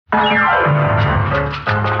Hi,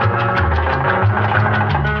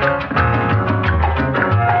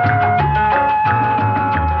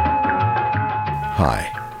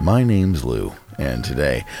 my name's Lou, and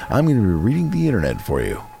today I'm going to be reading the internet for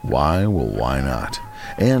you. Why? Well, why not?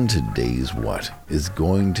 And today's what is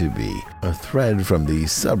going to be a thread from the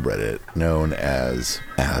subreddit known as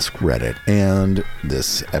Ask Reddit. And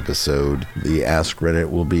this episode, the Ask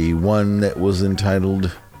Reddit, will be one that was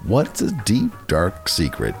entitled, What's a Deep, Dark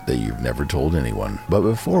Secret That You've Never Told Anyone? But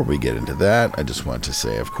before we get into that, I just want to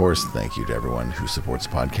say, of course, thank you to everyone who supports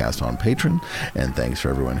the podcast on Patreon, and thanks for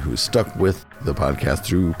everyone who's stuck with the podcast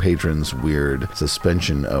through Patreon's weird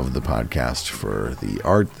suspension of the podcast for the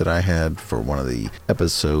art that I had for one of the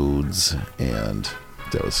episodes, and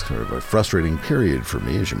that was sort of a frustrating period for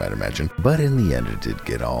me, as you might imagine. But in the end, it did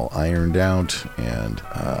get all ironed out, and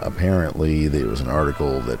apparently there was an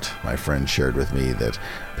article that my friend shared with me that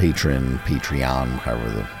Patreon,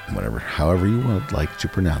 however you would like to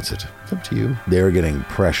pronounce it, it's up to you. They're getting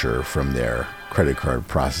pressure from their credit card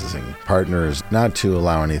processing partners not to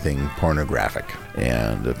allow anything pornographic.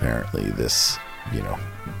 And apparently this,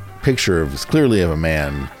 picture was clearly of a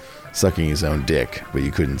man sucking his own dick, but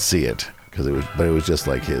you couldn't see it. It was just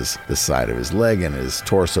like the side of his leg and his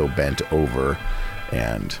torso bent over,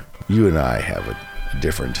 and you and I have a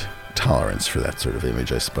different tolerance for that sort of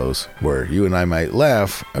image, I suppose. Where you and I might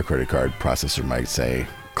laugh, a credit card processor might say,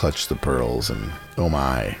 clutch the pearls and oh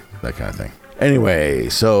my, that kind of thing. Anyway,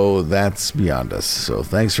 so that's beyond us. So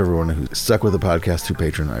thanks to everyone who stuck with the podcast through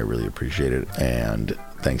Patreon. I really appreciate it. And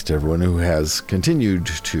thanks to everyone who has continued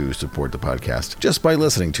to support the podcast just by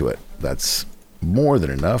listening to it. That's more than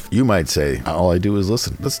enough. You might say, all I do is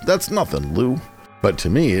listen. That's nothing, Lou. But to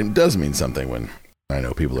me, it does mean something when I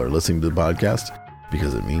know people are listening to the podcast,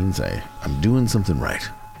 because it means I'm doing something right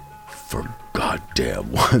for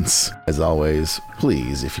goddamn once. As always,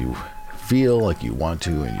 please, if you feel like you want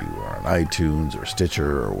to and you are on iTunes or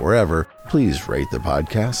Stitcher or wherever, please rate the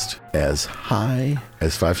podcast as high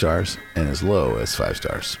as 5 stars and as low as 5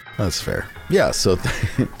 stars. That's fair. Yeah, so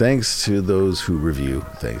thanks to those who review,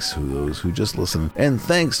 thanks to those who just listen, and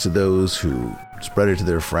thanks to those who spread it to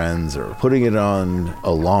their friends or putting it on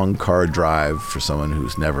a long car drive for someone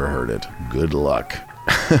who's never heard it. Good luck.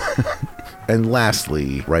 And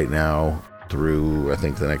lastly, right now, through I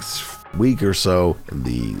think the next week or so,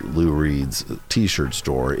 the Lou Reed's t-shirt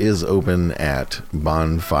store is open at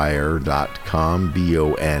bonfire.com,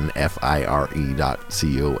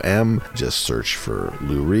 bonfire.com. Just search for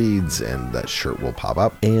Lou Reed's and that shirt will pop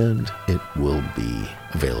up and it will be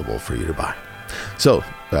available for you to buy. So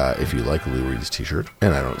if you like Lou Reed's t-shirt,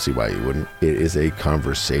 and I don't see why you wouldn't, it is a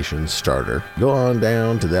conversation starter. Go on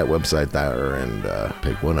down to that website there and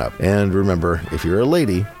pick one up. And remember, if you're a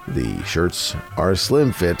lady, the shirts are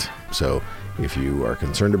slim fit. So if you are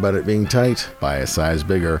concerned about it being tight, buy a size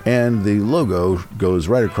bigger. And the logo goes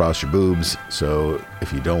right across your boobs. So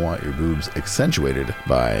if you don't want your boobs accentuated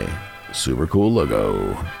by super cool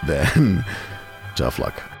logo, then tough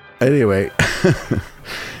luck. Anyway,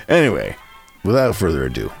 without further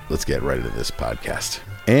ado, let's get right into this podcast.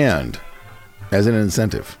 And as an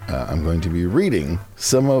incentive, I'm going to be reading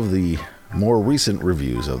some of the more recent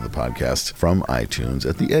reviews of the podcast from iTunes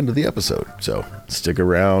at the end of the episode. So stick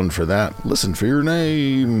around for that. Listen for your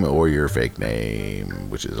name or your fake name,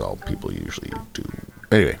 which is all people usually do.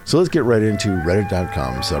 Anyway, so let's get right into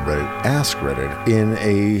reddit.com subreddit Ask Reddit in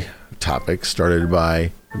a topic started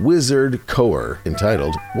by Wizard Coer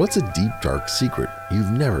entitled, What's a Deep Dark Secret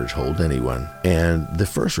You've Never Told Anyone? And the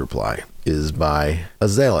first reply is by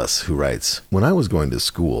Azalis, who writes, When I was going to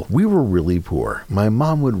school, we were really poor. My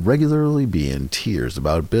mom would regularly be in tears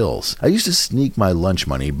about bills. I used to sneak my lunch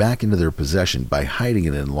money back into their possession by hiding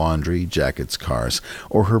it in laundry, jackets, cars,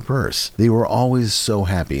 or her purse. They were always so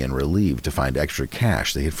happy and relieved to find extra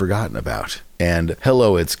cash they had forgotten about. And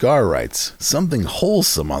Hello It's Gar writes, Something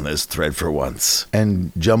wholesome on this thread for once.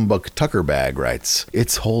 And Jumbuck Tuckerbag writes,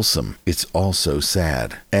 It's wholesome. It's also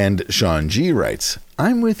sad. And Sean G writes,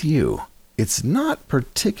 I'm with you. It's not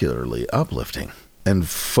particularly uplifting. And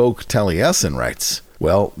Folk Taliesin writes,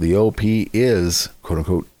 well, the OP is,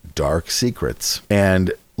 quote-unquote, dark secrets.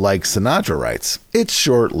 And like Sinatra writes, it's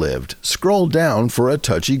short-lived. Scroll down for a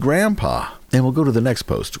touchy grandpa. And we'll go to the next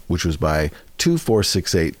post, which was by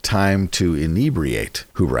 2468 Time to Inebriate,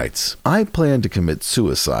 who writes, I planned to commit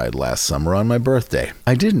suicide last summer on my birthday.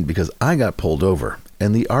 I didn't because I got pulled over,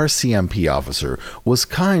 and the RCMP officer was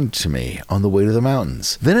kind to me on the way to the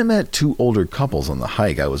mountains. Then I met two older couples on the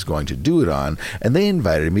hike I was going to do it on, and they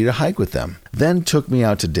invited me to hike with them. then took me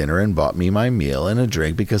out to dinner and bought me my meal and a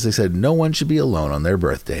drink because they said no one should be alone on their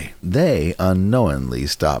birthday. They unknowingly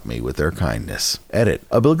stopped me with their kindness. Edit.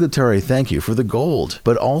 Obligatory thank you for the gold,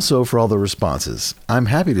 but also for all the responses. I'm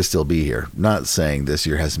happy to still be here. Not saying this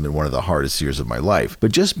year hasn't been one of the hardest years of my life,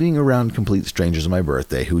 but just being around complete strangers on my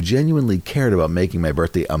birthday who genuinely cared about making my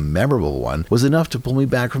birthday a memorable one was enough to pull me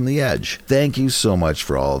back from the edge. Thank you so much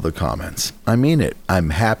for all of the comments. I mean it. I'm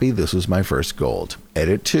happy this was my first gold.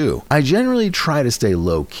 Edit 2. I generally try to stay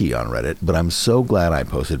low-key on Reddit, but I'm so glad I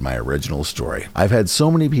posted my original story. I've had so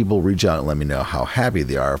many people reach out and let me know how happy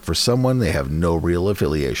they are for someone they have no real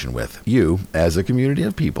affiliation with. You, as a community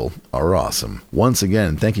of people, are awesome. Once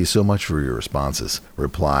again, thank you so much for your responses,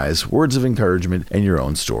 replies, words of encouragement, and your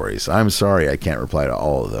own stories. I'm sorry I can't reply to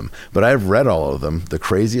all of them, but I've read all of them, the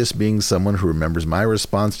craziest being someone who remembers my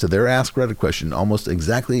response to their Ask Reddit question almost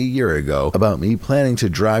exactly a year ago about me planning to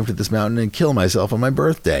drive to this mountain and kill myself on my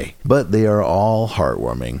birthday. But they are all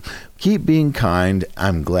heartwarming. Keep being kind.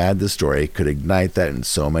 I'm glad the story could ignite that in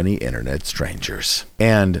so many internet strangers.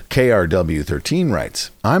 And KRW13 writes,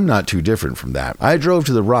 I'm not too different from that. I drove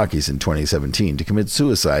to the Rockies in 2017 to commit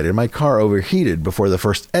suicide and my car overheated before the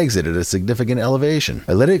first exit at a significant elevation.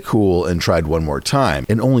 I let it cool and tried one more time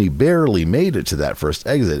and only barely made it to that first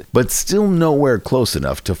exit, but still nowhere close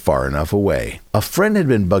enough to far enough away. A friend had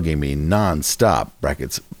been bugging me non-stop,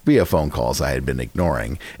 brackets, via phone calls I had been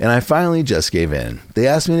ignoring, and I finally just gave in. They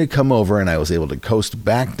asked me to come over and I was able to coast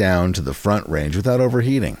back down to the front range without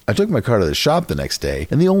overheating. I took my car to the shop the next day,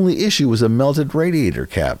 and the only issue was a melted radiator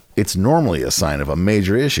cap. It's normally a sign of a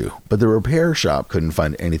major issue, but the repair shop couldn't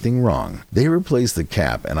find anything wrong. They replaced the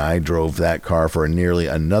cap, and I drove that car for nearly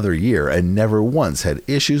another year and never once had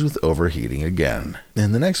issues with overheating again.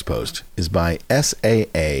 And the next post is by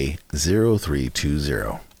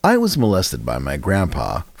SAA0320. I was molested by my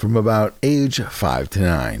grandpa from about age 5 to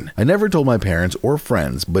 9. I never told my parents or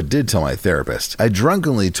friends, but did tell my therapist. I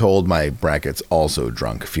drunkenly told my brackets also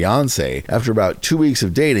drunk fiance after about 2 weeks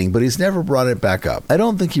of dating, but he's never brought it back up. I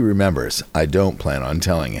don't think he remembers. I don't plan on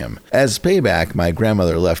telling him. As payback, my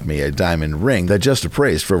grandmother left me a diamond ring that just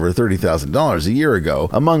appraised for over $30,000 a year ago,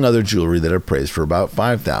 among other jewelry that appraised for about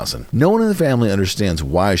 $5,000. No one in the family understands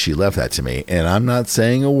why she left that to me, and I'm not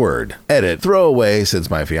saying a word. Edit, throwaway, since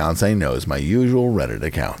my fiance knows my usual Reddit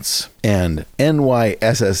accounts. And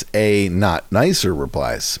NYSSA Not Nicer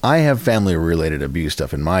replies, I have family-related abuse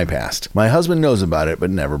stuff in my past. My husband knows about it but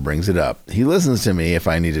never brings it up. He listens to me if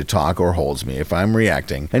I need to talk or holds me if I'm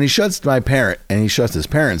reacting, and he shuts his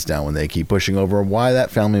parents down when they keep pushing over why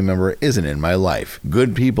that family member isn't in my life.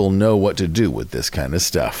 Good people know what to do with this kind of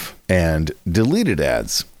stuff. And deleted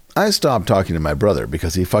ads. I stopped talking to my brother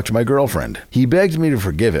because he fucked my girlfriend. He begged me to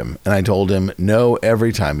forgive him, and I told him no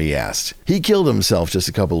every time he asked. He killed himself just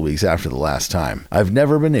a couple of weeks after the last time. I've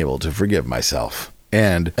never been able to forgive myself.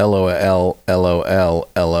 And LOL, LOL,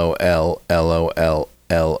 LOL, LOL,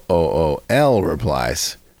 LOOL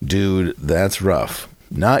replies, dude, that's rough.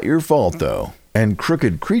 Not your fault, though. And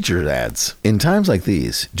Crooked Creature adds, in times like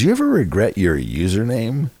these, do you ever regret your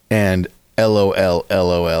username? And LOL,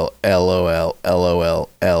 LOL, LOL, LOL,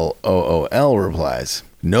 LOOL replies,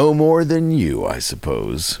 no more than you, I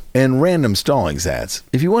suppose. And Random Stallings adds,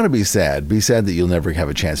 if you want to be sad that you'll never have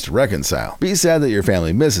a chance to reconcile. Be sad that your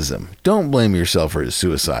family misses him. Don't blame yourself for his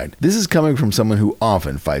suicide. This is coming from someone who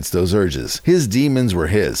often fights those urges. His demons were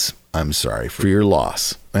his. I'm sorry for your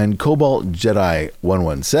loss. And Cobalt Jedi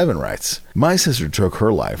 117 writes, my sister took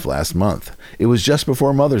her life last month. It was just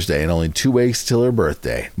before Mother's Day and only 2 weeks till her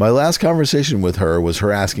birthday. My last conversation with her was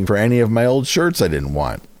her asking for any of my old shirts I didn't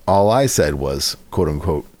want. All I said was, quote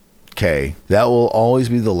unquote, K. That will always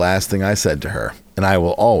be the last thing I said to her, and I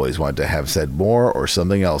will always want to have said more or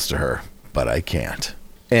something else to her, but I can't.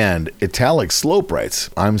 And Italic Slope writes,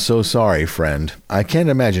 I'm so sorry, friend. I can't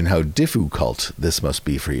imagine how difficult this must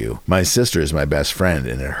be for you. My sister is my best friend,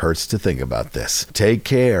 and it hurts to think about this. Take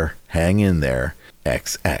care. Hang in there.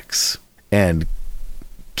 XX. And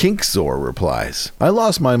Kinkzor replies, I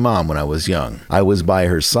lost my mom when I was young. I was by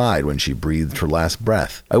her side when she breathed her last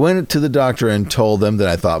breath. I went to the doctor and told them that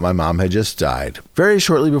I thought my mom had just died. Very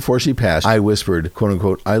shortly before she passed, I whispered, quote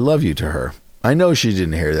unquote, I love you to her. I know she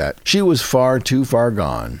didn't hear that. She was far too far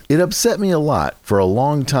gone. It upset me a lot for a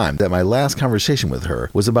long time that my last conversation with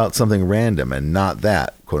her was about something random and not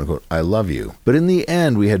that, quote unquote, I love you. But in the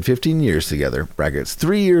end, we had 15 years together, brackets,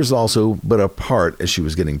 3 years also, but apart as she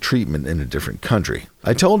was getting treatment in a different country.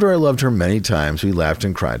 I told her I loved her many times. We laughed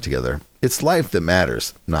and cried together. It's life that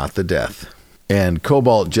matters, not the death. And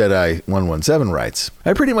Cobalt Jedi 117 writes,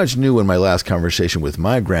 I pretty much knew when my last conversation with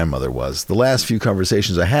my grandmother was. The last few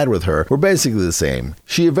conversations I had with her were basically the same.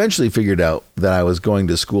 She eventually figured out that I was going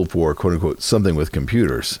to school for quote-unquote something with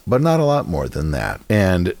computers, but not a lot more than that.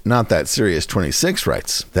 And Not That Serious 26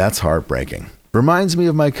 writes, that's heartbreaking. Reminds me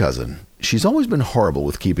of my cousin. She's always been horrible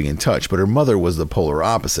with keeping in touch, but her mother was the polar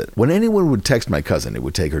opposite. When anyone would text my cousin, it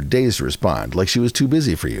would take her days to respond, like she was too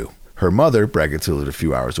busy for you. Her mother, brackets who lived a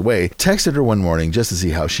few hours away, texted her one morning just to see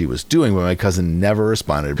how she was doing, but my cousin never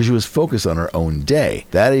responded because she was focused on her own day.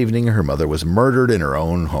 That evening, her mother was murdered in her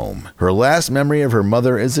own home. Her last memory of her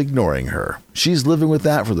mother is ignoring her. She's living with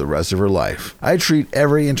that for the rest of her life. I treat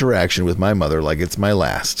every interaction with my mother like it's my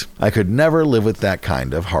last. I could never live with that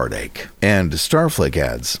kind of heartache. And Starflake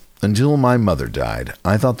adds, until my mother died,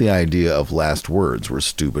 I thought the idea of last words were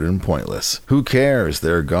stupid and pointless. Who cares?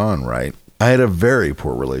 They're gone, right? I had a very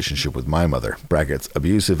poor relationship with my mother, brackets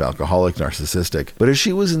abusive, alcoholic, narcissistic, but as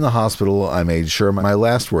she was in the hospital, I made sure my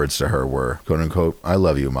last words to her were, quote unquote, I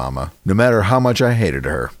love you, mama. No matter how much I hated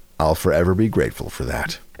her, I'll forever be grateful for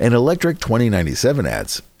that. And Electric 2097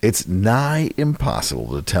 adds, it's nigh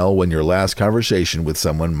impossible to tell when your last conversation with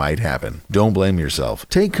someone might happen. Don't blame yourself.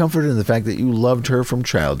 Take comfort in the fact that you loved her from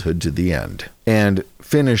childhood to the end. And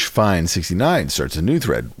Finish Fine 69 starts a new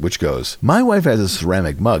thread, which goes, my wife has a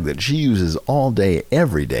ceramic mug that she uses all day,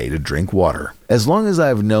 every day to drink water. As long as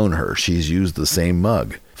I've known her, she's used the same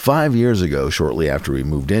mug. 5 years ago, shortly after we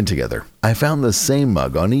moved in together, I found the same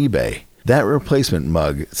mug on eBay. That replacement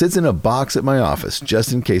mug sits in a box at my office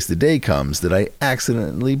just in case the day comes that I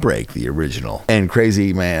accidentally break the original. And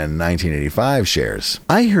Crazy Man 1985 shares,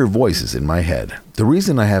 I hear voices in my head. The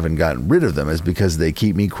reason I haven't gotten rid of them is because they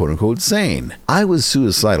keep me quote-unquote sane. I was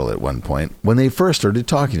suicidal at one point when they first started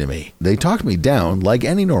talking to me. They talked me down like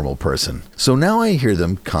any normal person. So now I hear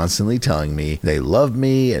them constantly telling me they love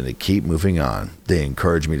me and to keep moving on. They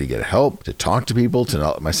encourage me to get help, to talk to people, to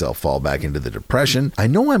not let myself fall back into the depression. I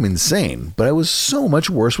know I'm insane, but I was so much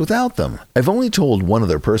worse without them. I've only told one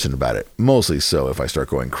other person about it, mostly so if I start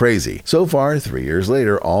going crazy. So far, 3 years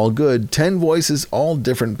later, all good, 10 voices, all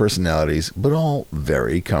different personalities, but all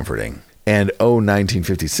very comforting. And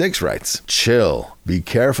 1956 writes, chill. Be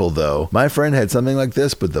careful though. My friend had something like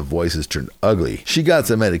this, but the voices turned ugly. She got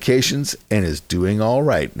some medications and is doing all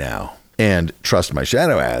right now. And Trust My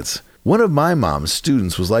Shadow adds, one of my mom's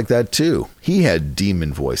students was like that too. He had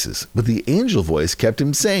demon voices, but the angel voice kept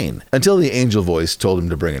him sane until the angel voice told him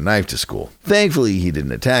to bring a knife to school. Thankfully, he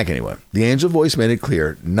didn't attack anyone. The angel voice made it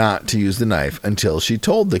clear not to use the knife until she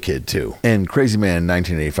told the kid to. And Crazy Man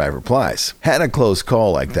 1985 replies, had a close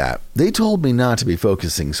call like that. They told me not to be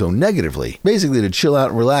focusing so negatively, basically to chill out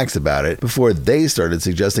and relax about it before they started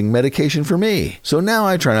suggesting medication for me. So now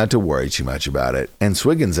I try not to worry too much about it. And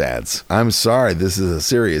Swiggins adds, I'm sorry this is a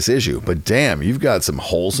serious issue, but damn, you've got some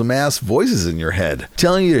wholesome ass voices in your head.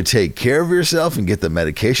 Telling you to take care of yourself and get the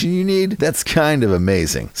medication you need? That's kind of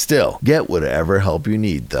amazing. Still, get whatever help you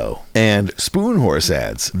need though. And Spoonhorse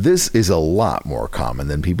adds, this is a lot more common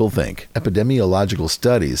than people think. Epidemiological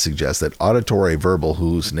studies suggest that auditory verbal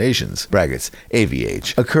hallucinations, brackets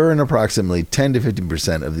AVH, occur in approximately 10 to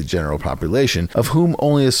 15% of the general population, of whom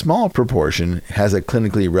only a small proportion has a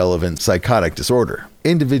clinically relevant psychotic disorder.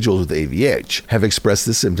 Individuals with AVH have expressed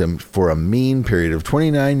this symptom for a mean period of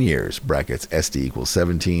 29 years, brackets SD equals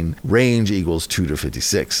 17, range equals 2 to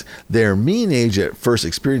 56. Their mean age at first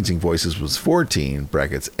experiencing voices was 14,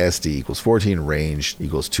 brackets SD equals 14, range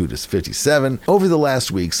equals 2 to 57. Over the last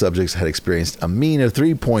week, subjects had experienced a mean of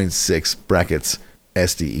 3.6, brackets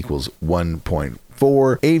SD equals 1.4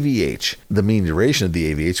 AVH. The mean duration of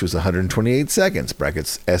the AVH was 128 seconds,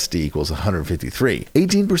 brackets SD equals 153.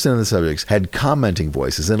 18% of the subjects had commenting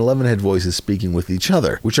voices and 11 had voices speaking with each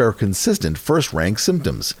other, which are consistent first-rank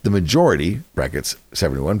symptoms. The majority, brackets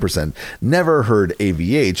 71%, never heard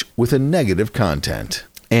AVH with a negative content.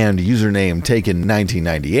 And username taken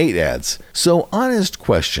 1998 adds, so honest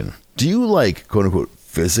question, do you like quote-unquote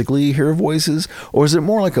physically hear voices, or is it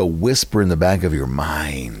more like a whisper in the back of your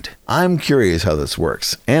mind? I'm curious how this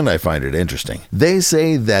works, and I find it interesting. They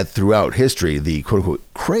say that throughout history, the quote-unquote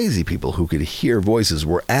crazy people who could hear voices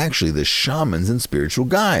were actually the shamans and spiritual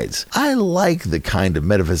guides. I like the kind of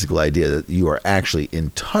metaphysical idea that you are actually in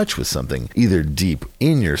touch with something, either deep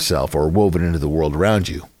in yourself or woven into the world around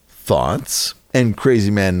you. Thoughts? And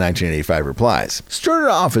Crazy Man 1985 replies, started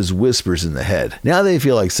off as whispers in the head. Now they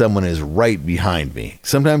feel like someone is right behind me.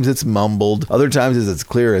 Sometimes it's mumbled, other times it's as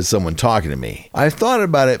clear as someone talking to me. I've thought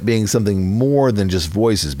about it being something more than just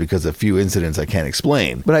voices because of a few incidents I can't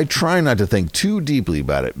explain, but I try not to think too deeply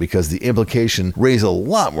about it because the implication raises a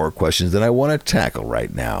lot more questions than I want to tackle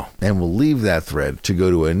right now. And we'll leave that thread to go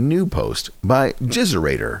to a new post by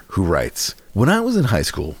Jizzerator, who writes, when I was in high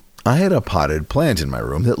school, I had a potted plant in my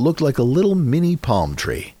room that looked like a little mini palm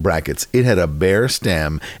tree. Brackets, it had a bare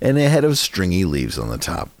stem and a head of stringy leaves on the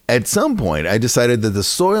top. At some point, I decided that the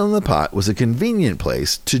soil in the pot was a convenient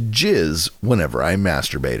place to jizz whenever I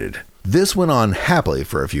masturbated. This went on happily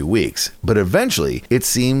for a few weeks, but eventually, it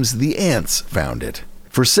seems the ants found it.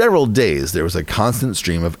 For several days, there was a constant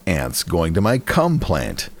stream of ants going to my cum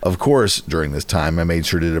plant. Of course, during this time, I made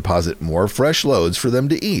sure to deposit more fresh loads for them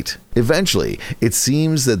to eat. Eventually, it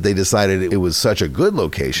seems that they decided it was such a good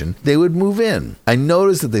location, they would move in. I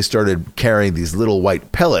noticed that they started carrying these little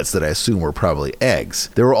white pellets that I assume were probably eggs.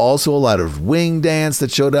 There were also a lot of winged ants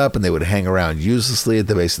that showed up and they would hang around uselessly at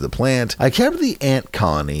the base of the plant. I kept the ant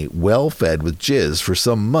colony well fed with jizz for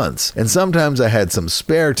some months, and sometimes I had some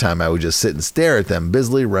spare time I would just sit and stare at them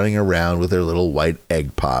busily running around with their little white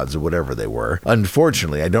egg pods or whatever they were.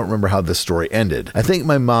 Unfortunately, I don't remember how this story ended. I think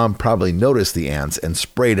my mom probably noticed the ants and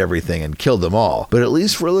sprayed everything and killed them all, but at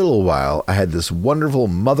least for a little while, I had this wonderful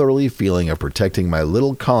motherly feeling of protecting my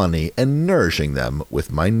little colony and nourishing them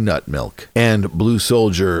with my nut milk. And Blue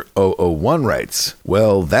Soldier 001 writes,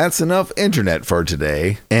 well, that's enough internet for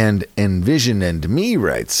today. And Envision and Me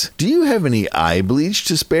writes, do you have any eye bleach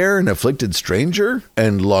to spare an afflicted stranger?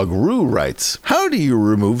 And Logru writes, how do you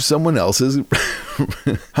remove someone else's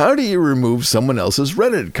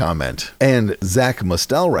Reddit comment? And Zach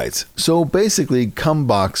Mustel writes, so basically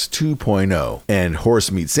Cumbox 2.0. And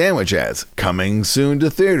Horse Meat Sandwich adds, coming soon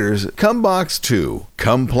to theaters, Cumbox 2,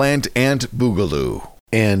 Cumplant Ant Boogaloo.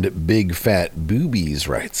 And Big Fat Boobies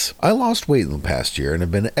writes, I lost weight in the past year and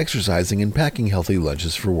have been exercising and packing healthy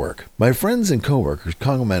lunches for work. My friends and coworkers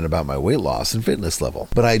comment about my weight loss and fitness level,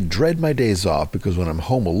 but I dread my days off because when I'm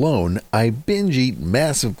home alone, I binge eat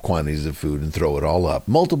massive quantities of food and throw it all up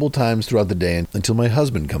multiple times throughout the day until my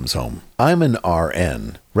husband comes home. I'm an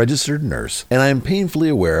RN, registered nurse, and I am painfully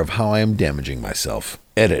aware of how I am damaging myself.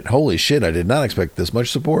 Edit. Holy shit, I did not expect this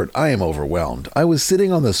much support. I am overwhelmed. I was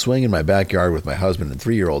sitting on the swing in my backyard with my husband and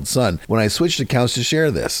 3-year-old son when I switched accounts to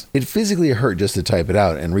share this. It physically hurt just to type it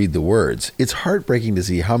out and read the words. It's heartbreaking to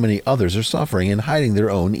see how many others are suffering and hiding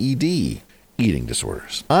their own ED. Eating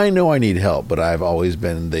disorders. I know I need help, but I've always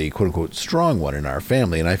been the quote-unquote strong one in our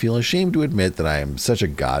family, and I feel ashamed to admit that I am such a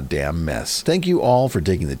goddamn mess. Thank you all for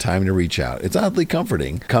taking the time to reach out. It's oddly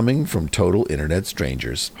comforting, coming from total internet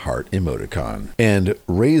strangers. Heart emoticon. And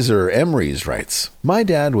Razor Emery's writes, my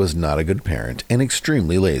dad was not a good parent and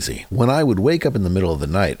extremely lazy. When I would wake up in the middle of the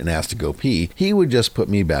night and ask to go pee, he would just put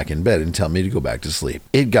me back in bed and tell me to go back to sleep.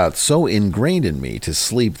 It got so ingrained in me to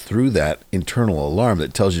sleep through that internal alarm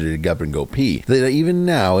that tells you to get up and go pee that even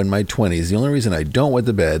now in my 20s, the only reason I don't wet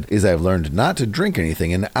the bed is I've learned not to drink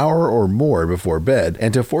anything an hour or more before bed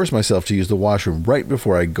and to force myself to use the washroom right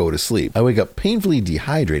before I go to sleep. I wake up painfully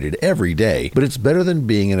dehydrated every day, but it's better than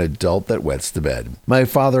being an adult that wets the bed. My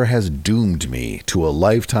father has doomed me to a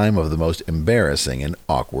lifetime of the most embarrassing and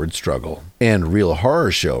awkward struggle. And Real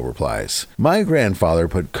Horror Show replies, my grandfather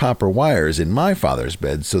put copper wires in my father's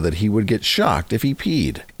bed so that he would get shocked if he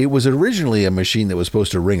peed. It was originally a machine that was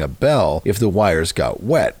supposed to ring a bell if the wires got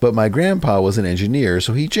wet, but my grandpa was an engineer,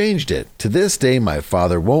 so he changed it. To this day, my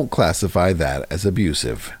father won't classify that as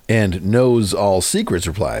abusive. And Knows All Secrets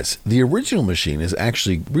replies, the original machine is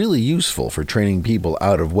actually really useful for training people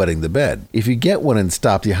out of wetting the bed. If you get one and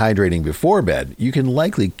stop dehydrating before bed, you can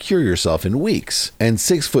likely cure yourself in weeks. And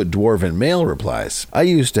 6-foot dwarven male replies, I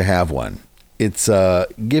used to have one. It's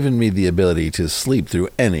given me the ability to sleep through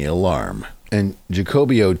any alarm. And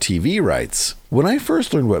Jacobio TV writes, when I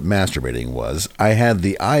first learned what masturbating was, I had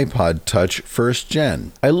the iPod Touch 1st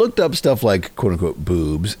Gen. I looked up stuff like quote-unquote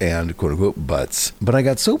boobs and quote-unquote butts, but I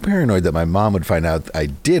got so paranoid that my mom would find out I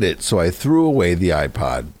did it, so I threw away the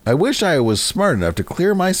iPod. I wish I was smart enough to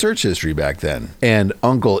clear my search history back then. And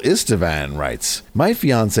Uncle Istvan writes, my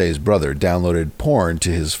fiance's brother downloaded porn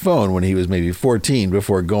to his phone when he was maybe 14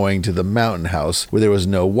 before going to the mountain house where there was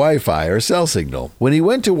no Wi-Fi or cell signal. When he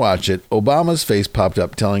went to watch it, Obama's face popped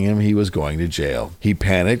up telling him he was going to jail. He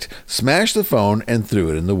panicked, smashed the phone, and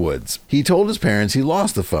threw it in the woods. He told his parents he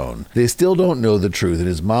lost the phone. They still don't know the truth, and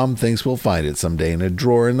his mom thinks we'll find it someday in a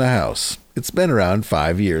drawer in the house. It's been around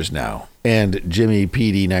 5 years now. And Jimmy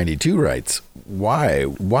PD92 writes,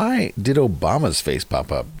 Why did Obama's face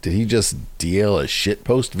pop up? Did he just DL a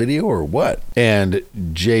shitpost video or what? And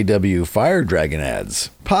JW Fire Dragon adds,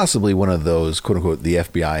 possibly one of those, quote-unquote, the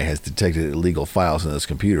FBI has detected illegal files in his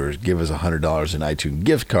computers. Give us $100 in iTunes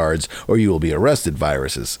gift cards or you will be arrested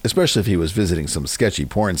viruses, especially if he was visiting some sketchy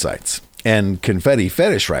porn sites. And Confetti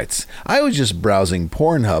Fetish writes, I was just browsing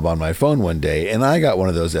Pornhub on my phone one day and I got one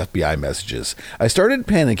of those FBI messages. I started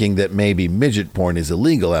panicking that maybe midget porn is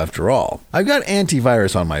illegal after all. I've got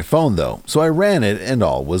antivirus on my phone though, so I ran it and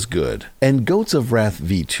all was good. And Goats of Wrath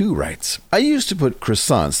V2 writes, I used to put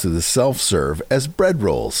croissants through the self-serve as bread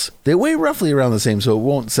rolls. They weigh roughly around the same so it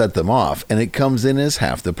won't set them off and it comes in as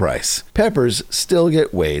half the price. Peppers still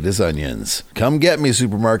get weighed as onions. Come get me,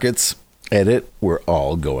 supermarkets. Edit, we're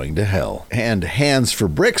all going to hell. And Hands for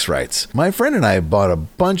Bricks writes, my friend and I bought a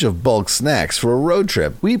bunch of bulk snacks for a road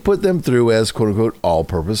trip. We put them through as quote-unquote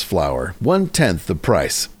all-purpose flour. 1/10 the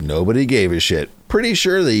price. Nobody gave a shit. Pretty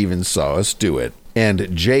sure they even saw us do it. And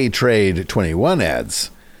JTrade21 adds,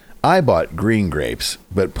 I bought green grapes,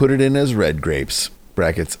 but put it in as red grapes.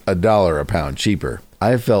 Brackets, $1 a pound cheaper.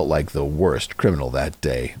 I felt like the worst criminal that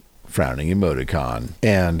day. Frowning emoticon.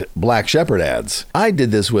 And Black Shepherd adds, I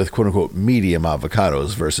did this with quote-unquote medium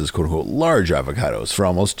avocados versus quote-unquote large avocados for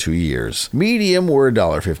almost 2 years. Medium were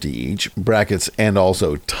 $1.50 each, brackets, and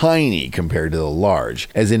also tiny compared to the large,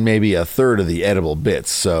 as in maybe a third of the edible bits,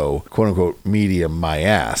 so quote-unquote medium my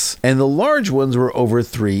ass. And the large ones were over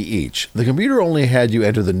 $3 each. The computer only had you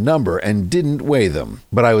enter the number and didn't weigh them.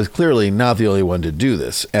 But I was clearly not the only one to do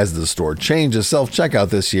this, as the store changed to self-checkout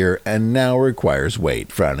this year and now requires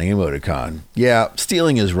weight. Frowning emoticon. Yeah,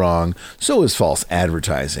 stealing is wrong. So is false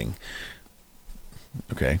advertising.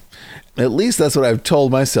 Okay. At least that's what I've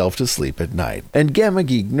told myself to sleep at night. And Gamma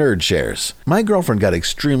Geek Nerd shares, my girlfriend got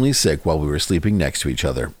extremely sick while we were sleeping next to each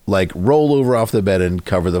other. Like roll over off the bed and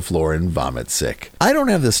cover the floor and vomit sick. I don't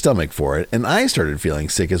have the stomach for it, and I started feeling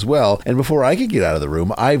sick as well, and before I could get out of the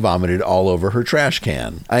room, I vomited all over her trash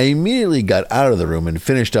can. I immediately got out of the room and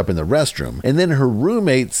finished up in the restroom, and then her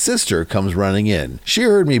roommate's sister comes running in. She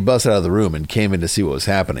heard me bust out of the room and came in to see what was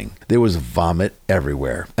happening. There was vomit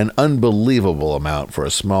everywhere. An unbelievable amount for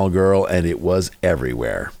a small girl, and it was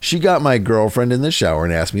everywhere. She got my girlfriend in the shower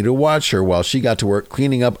and asked me to watch her while she got to work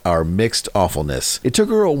cleaning up our mixed awfulness. It took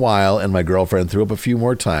her a while, and my girlfriend threw up a few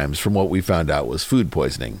more times from what we found out was food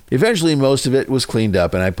poisoning. Eventually, most of it was cleaned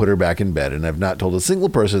up, and I put her back in bed, and I've not told a single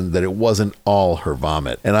person that it wasn't all her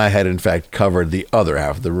vomit, and I had in fact covered the other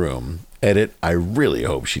half of the room. Edit, I really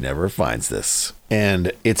hope she never finds this.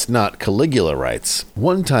 And It's Not Caligula writes,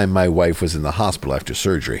 one time my wife was in the hospital after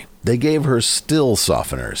surgery. They gave her still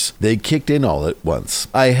softeners. They kicked in all at once.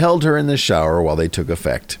 I held her in the shower while they took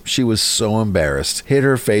effect. She was so embarrassed, hid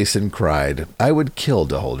her face and cried. I would kill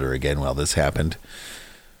to hold her again while this happened.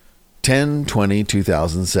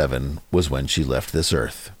 10/20/2007 was when she left this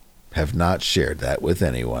earth. Have not shared that with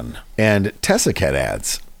anyone. And Tessacat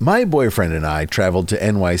adds, my boyfriend and I traveled to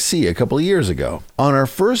NYC a couple years ago. On our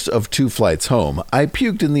first of 2 flights home, I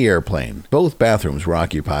puked in the airplane. Both bathrooms were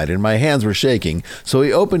occupied and my hands were shaking, so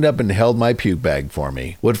he opened up and held my puke bag for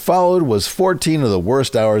me. What followed was 14 of the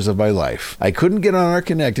worst hours of my life. I couldn't get on our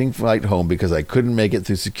connecting flight home because I couldn't make it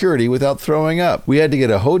through security without throwing up. We had to get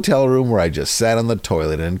a hotel room where I just sat on the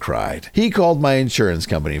toilet and cried. He called my insurance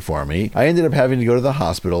company for me. I ended up having to go to the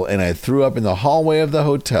hospital and I threw up in the hallway of the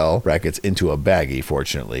hotel, brackets into a baggie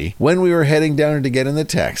fortunately, when we were heading down to get in the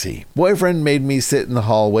taxi. Boyfriend made me sit in the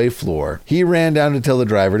hallway floor. He ran down to tell the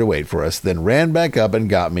driver to wait for us, then ran back up and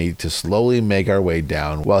got me to slowly make our way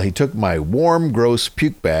down while he took my warm, gross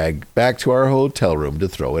puke bag back to our hotel room to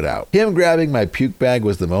throw it out. Him grabbing my puke bag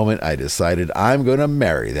was the moment I decided I'm going to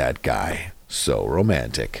marry that guy. So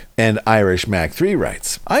romantic. And Irish Mac 3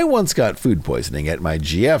 writes, I once got food poisoning at my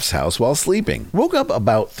GF's house while sleeping. Woke up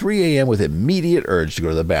about 3 a.m. with immediate urge to go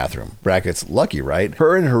to the bathroom. Brackets, lucky, right?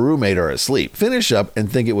 Her and her roommate are asleep. Finish up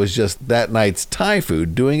and think it was just that night's Thai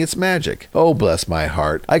food doing its magic. Oh, bless my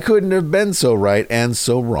heart. I couldn't have been so right and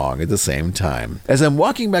so wrong at the same time. As I'm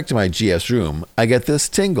walking back to my GF's room, I get this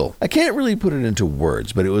tingle. I can't really put it into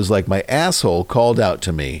words, but it was like my asshole called out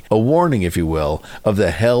to me, a warning, if you will, of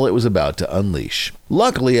the hell it was about to unleash.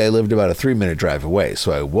 Luckily, I lived about a 3-minute drive away,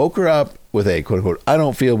 so I woke her up with a quote-unquote, I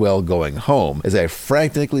don't feel well going home, as I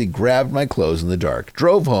frantically grabbed my clothes in the dark,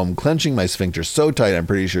 drove home, clenching my sphincter so tight I'm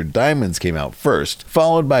pretty sure diamonds came out first,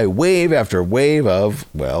 followed by wave after wave of,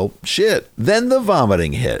 well, shit. Then the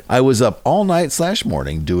vomiting hit. I was up all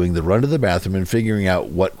night/morning doing the run to the bathroom and figuring out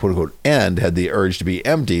what quote-unquote end had the urge to be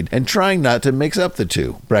emptied and trying not to mix up the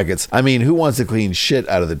two. Brackets, I mean, who wants to clean shit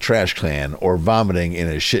out of the trash can or vomiting in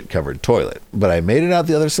a shit-covered toilet? But I made it out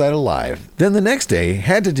the other side alive. Then the next day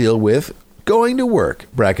had to deal with going to work.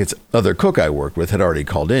 Brackets, other cook I worked with had already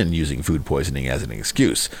called in using food poisoning as an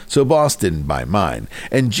excuse, so boss didn't buy mine.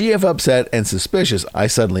 And GF upset and suspicious, I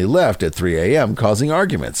suddenly left at 3 a.m. causing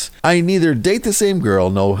arguments. I neither date the same girl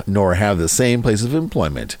nor have the same place of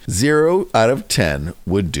employment. 0 out of 10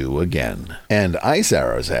 would do again. And Ice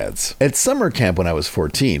Arrows adds, at summer camp when I was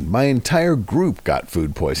 14, my entire group got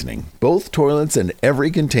food poisoning. Both toilets and every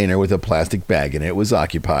container with a plastic bag in it was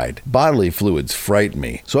occupied. Bodily fluids frightened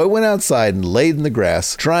me, so I went outside and laid in the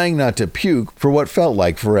grass, trying not to puke for what felt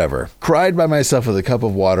like forever. Cried by myself with a cup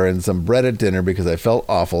of water and some bread at dinner because I felt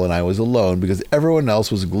awful and I was alone because everyone else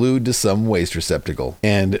was glued to some waste receptacle.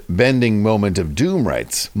 And Bending Moment of Doom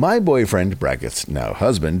writes, my boyfriend, brackets, now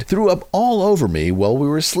husband, threw up all over me while we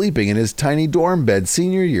were sleeping in his tiny dorm bed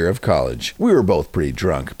senior year of college. We were both pretty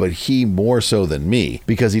drunk, but he more so than me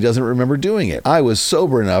because he doesn't remember doing it. I was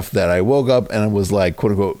sober enough that I woke up and was like,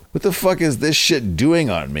 quote unquote, what the fuck is this shit doing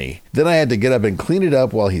on me? Then I had to get up and clean it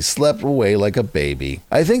up while he slept away like a baby.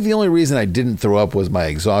 I think the only reason I didn't throw up was my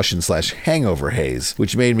exhaustion/hangover haze,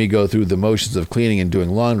 which made me go through the motions of cleaning and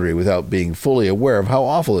doing laundry without being fully aware of how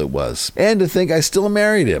awful it was. And to think I still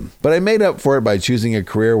married him. But I made up for it by choosing a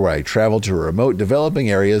career where I traveled to remote developing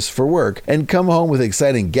areas for work and come home with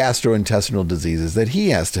exciting gastrointestinal diseases that he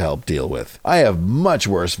has to help deal with. I have much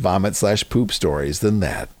worse vomit/poop stories than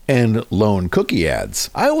that. And Lone Cookie adds,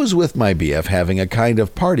 I was with my BF having a kind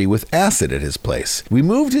of party with acid at his place. We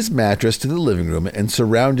moved his mattress to the living room and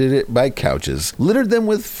surrounded it by couches, littered them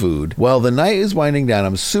with food. While the night is winding down,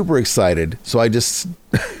 I'm super excited, so I just...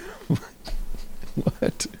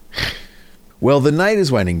 What? Well, the night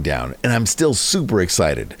is winding down, and I'm still super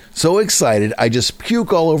excited. So excited, I just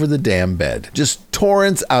puke all over the damn bed. Just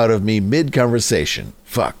torrents out of me mid-conversation.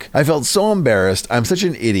 Fuck. I felt so embarrassed. I'm such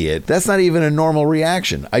an idiot. That's not even a normal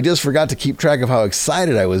reaction. I just forgot to keep track of how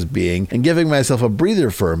excited I was being and giving myself a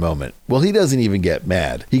breather for a moment. Well, he doesn't even get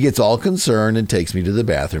mad. He gets all concerned and takes me to the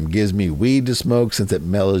bathroom, gives me weed to smoke since it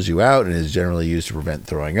mellows you out and is generally used to prevent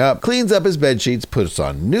throwing up, cleans up his bed sheets, puts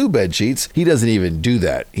on new bed sheets. He doesn't even do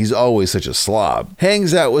that. He's always such a slob.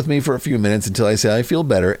 Hangs out with me for a few minutes until I say I feel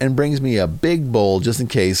better and brings me a big bowl just in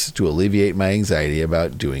case to alleviate my anxiety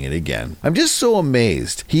about doing it again. I'm just so amazed.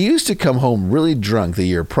 He used to come home really drunk the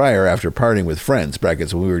year prior after partying with friends,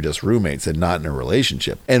 brackets when we were just roommates and not in a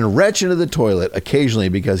relationship, and retch into the toilet occasionally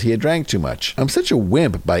because he had drank too much. I'm such a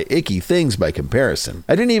wimp by icky things by comparison.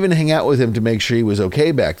 I didn't even hang out with him to make sure he was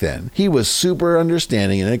okay back then. He was super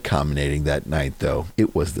understanding and accommodating that night, though.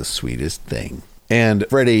 It was the sweetest thing. And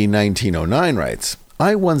Freddy1909 writes,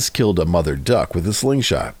 I once killed a mother duck with a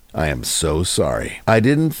slingshot. I am so sorry. I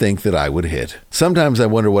didn't think that I would hit. Sometimes I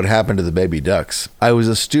wonder what happened to the baby ducks. I was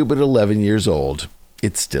a stupid 11 years old.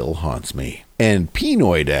 It still haunts me. And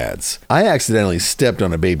Pinoid adds, I accidentally stepped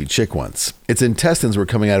on a baby chick once. Its intestines were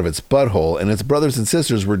coming out of its butthole, and its brothers and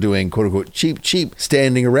sisters were doing quote-unquote cheep,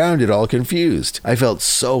 standing around it all confused. I felt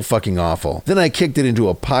so fucking awful. Then I kicked it into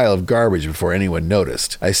a pile of garbage before anyone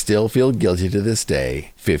noticed. I still feel guilty to this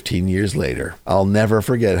day, 15 years later. I'll never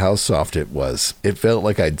forget how soft it was. It felt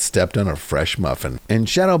like I'd stepped on a fresh muffin. And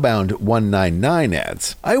Shadowbound199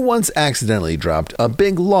 adds, I once accidentally dropped a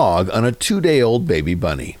big log on a 2-day-old baby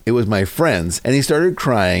bunny. It was my friend's, and he started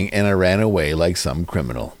crying, and I ran away like some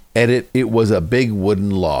criminal. Edit, it was a big wooden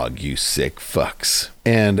log, you sick fucks.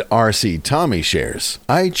 And RC Tommy shares,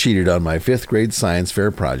 I cheated on my 5th grade science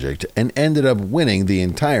fair project and ended up winning the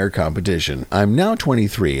entire competition. I'm now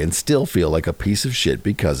 23 and still feel like a piece of shit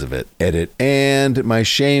because of it. Edit, and my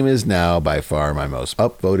shame is now by far my most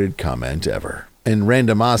upvoted comment ever. And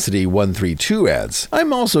Randomosity132 adds,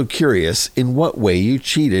 I'm also curious in what way you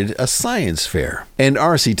cheated a science fair. And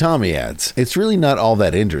RC Tommy adds, it's really not all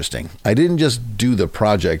that interesting. I didn't just do the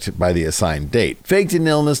project by the assigned date. Faked an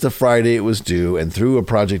illness the Friday it was due and threw a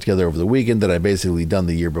project together over the weekend that I basically done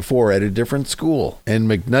the year before at a different school. And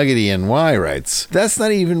McNuggety NY writes, that's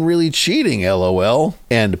not even really cheating, LOL.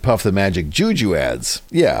 And Puff the Magic Juju adds,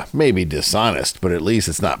 yeah, maybe dishonest, but at least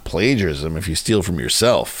it's not plagiarism if you steal from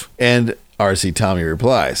yourself. And RC Tommy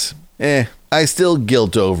replies, I still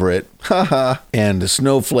guilt over it. Haha. And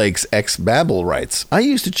Snowflakes X Babel writes, I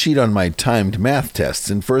used to cheat on my timed math tests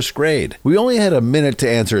in first grade. We only had a minute to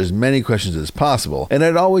answer as many questions as possible, and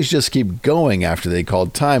I'd always just keep going after they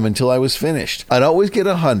called time until I was finished. I'd always get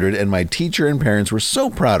 100, and my teacher and parents were so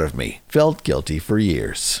proud of me. Felt guilty for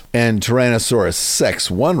years. And Tyrannosaurus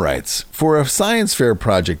Sex 1 writes, for a science fair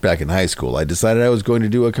project back in high school, I decided I was going to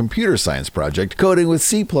do a computer science project coding with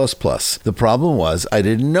C++. The problem was I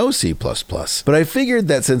didn't know C++, but I figured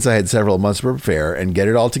that since I had several months to prepare and get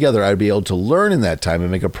it all together, I'd be able to learn in that time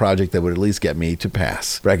and make a project that would at least get me to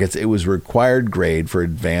pass. Brackets, it was required grade for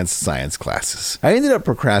advanced science classes. I ended up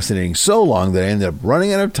procrastinating so long that I ended up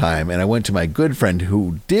running out of time, and I went to my good friend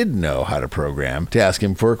who did know how to program to ask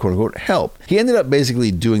him for quote-unquote help. He ended up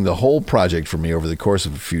basically doing the whole project for me over the course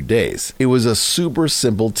of a few days. It was a super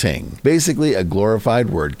simple thing, basically a glorified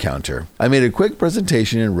word counter. I made a quick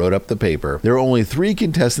presentation and wrote up the paper. There were only 3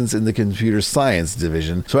 contestants in the computer science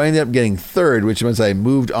division, so I ended up getting third, which means I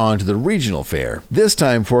moved on to the regional fair. This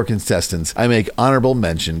time, for contestants, I make honorable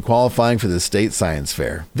mention, qualifying for the state science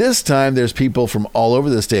fair. This time, there's people from all over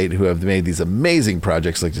the state who have made these amazing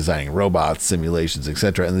projects like designing robots, simulations,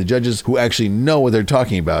 etc., and the judges who actually know what they're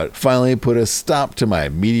talking about finally put a stop to my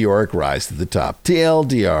meteoric rise to the top.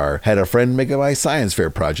 TLDR, had a friend make my science fair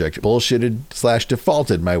project,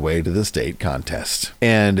 bullshitted/defaulted my way to the state contest.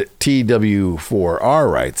 And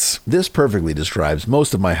TW4R writes, this perfectly describes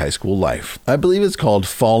most of my high school life. I believe it's called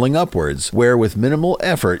falling upwards, where with minimal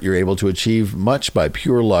effort you're able to achieve much by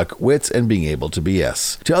pure luck, wits, and being able to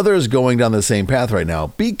BS. To others going down the same path right now,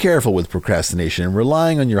 be careful with procrastination and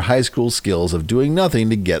relying on your high school skills of doing nothing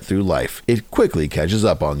to get through life. It quickly catches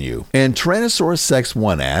up on you. And Tyrannosaurus Sex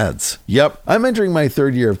 1 adds, yep, I'm entering my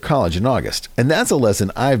 3rd year of college in August, and that's a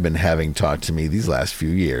lesson I've been having taught to me these last few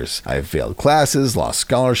years. I've failed classes, lost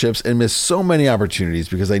scholarships, and missed so many opportunities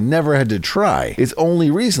because I never had to try. It's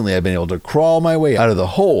only recently I've been able to crawl my way out of the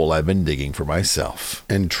hole I've been digging for myself.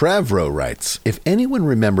 And Travro writes, if anyone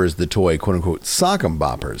remembers the toy quote-unquote sock'em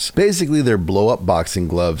boppers, basically they're blow-up boxing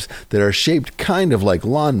gloves that are shaped kind of like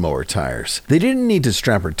lawnmower tires. They didn't need to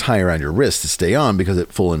strap a tie around your wrist to stay on because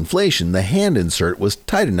at full inflation, the hand insert was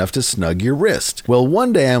tight enough to snug your wrist. Well,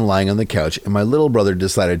 one day I'm lying on the couch and my little brother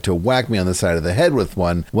decided to whack me on the side of the head with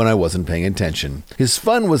one when I wasn't paying attention. His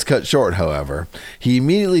fun was cut short, however. He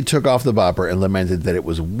immediately took off the bopper and lamented that it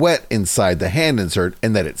was wet inside the hand insert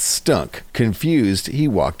and that it stunk. Confused, he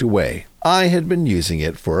walked away. I had been using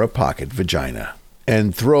it for a pocket vagina.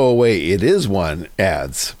 And Throwaway It Is One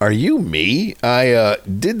adds, are you me? I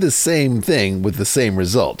did the same thing with the same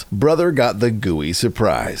result. Brother got the gooey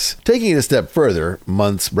surprise. Taking it a step further,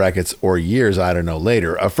 months, brackets, or years, I don't know,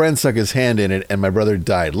 later, a friend stuck his hand in it and my brother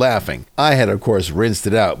died laughing. I had, of course, rinsed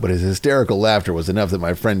it out, but his hysterical laughter was enough that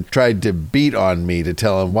my friend tried to beat on me to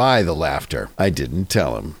tell him why the laughter. I didn't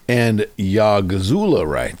tell him. And Yagzula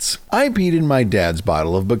writes, I peed in my dad's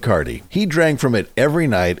bottle of Bacardi. He drank from it every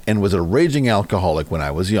night and was a raging alcoholic when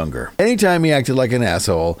I was younger. Anytime he acted like an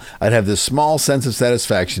asshole, I'd have this small sense of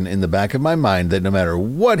satisfaction in the back of my mind that no matter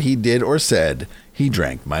what he did or said, he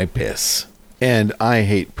drank my piss. And I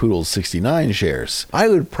Hate Poodles 69 shares, I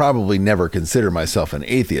would probably never consider myself an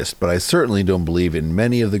atheist, but I certainly don't believe in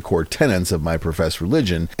many of the core tenets of my professed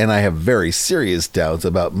religion, and I have very serious doubts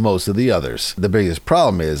about most of the others. The biggest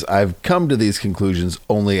problem is I've come to these conclusions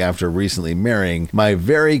only after recently marrying my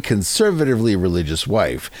very conservatively religious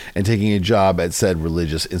wife and taking a job at said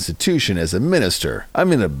religious institution as a minister.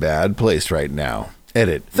 I'm in a bad place right now.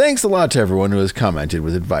 Edit. Thanks a lot to everyone who has commented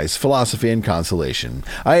with advice, philosophy, and consolation.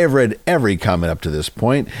 I have read every comment up to this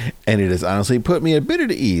point, and it has honestly put me a bit at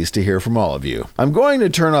ease to hear from all of you. I'm going to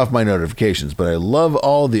turn off my notifications, but I love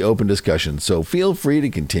all the open discussions, so feel free to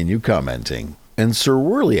continue commenting. And Sir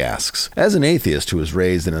Worley asks, as an atheist who was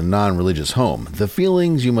raised in a non-religious home, the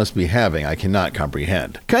feelings you must be having I cannot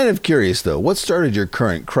comprehend. Kind of curious though, what started your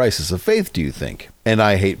current crisis of faith, do you think? And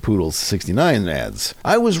I Hate Poodles 69 adds,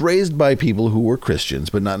 I was raised by people who were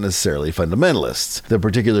Christians, but not necessarily fundamentalists. The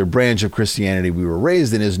particular branch of Christianity we were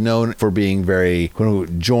raised in is known for being very,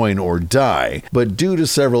 quote-unquote, join or die. But due to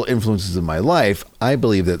several influences in my life, I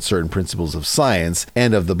believe that certain principles of science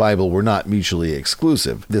and of the Bible were not mutually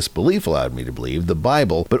exclusive. This belief allowed me to believe the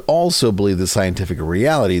Bible, but also believe the scientific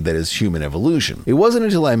reality that is human evolution. It wasn't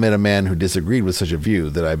until I met a man who disagreed with such a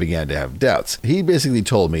view that I began to have doubts. He basically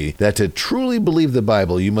told me that to truly believe the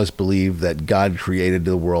Bible, you must believe that God created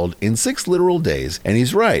the world in 6 literal days, and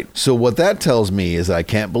he's right. So what that tells me is I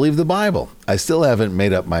can't believe the Bible. I still haven't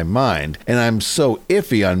made up my mind, and I'm so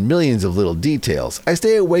iffy on millions of little details. I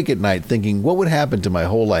stay awake at night thinking what would happen to my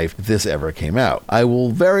whole life if this ever came out. I will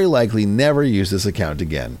very likely never use this account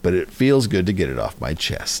again, but it feels good to get it off my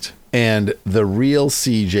chest. And the real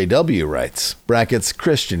CJW writes, brackets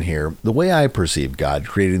Christian here, the way I perceive God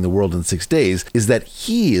creating the world in 6 days is that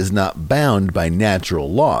he is not bound by natural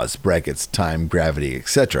laws, brackets time, gravity,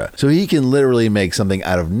 etc. So he can literally make something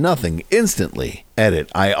out of nothing instantly.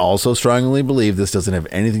 Edit. I also strongly believe this doesn't have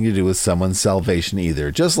anything to do with someone's salvation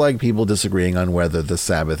either. Just like people disagreeing on whether the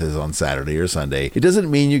Sabbath is on Saturday or Sunday, it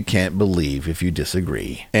doesn't mean you can't believe if you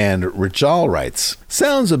disagree. And Richal writes,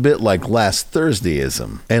 sounds a bit like last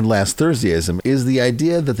Thursdayism. And last Thursdayism is the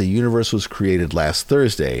idea that the universe was created last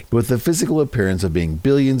Thursday with the physical appearance of being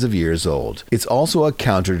billions of years old. It's also a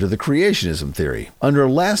counter to the creationism theory. Under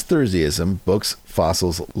last Thursdayism, books,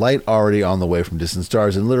 fossils, light already on the way from distant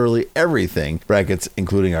stars, and literally everything, brackets,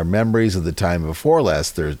 including our memories of the time before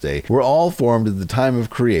last Thursday, were all formed at the time of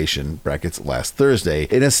creation, brackets, last Thursday,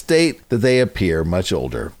 in a state that they appear much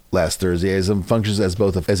older. Last Thursdayism functions as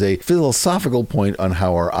both as a philosophical point on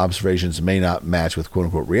how our observations may not match with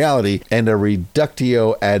quote-unquote reality, and a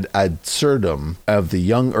reductio ad absurdum of the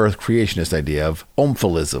young earth creationist idea of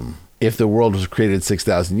omphalism. If the world was created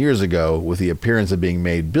 6,000 years ago, with the appearance of being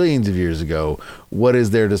made billions of years ago, what is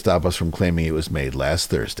there to stop us from claiming it was made last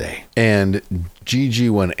Thursday? And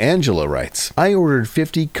GG1 Angela writes, I ordered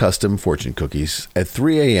 50 custom fortune cookies at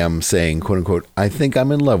 3 a.m. saying, quote unquote, I think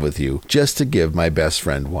I'm in love with you, just to give my best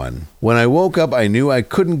friend one. When I woke up, I knew I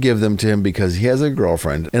couldn't give them to him because he has a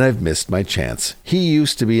girlfriend and I've missed my chance. He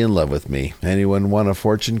used to be in love with me. Anyone want a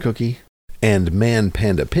fortune cookie? And Man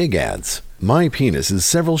Panda Pig adds, my penis is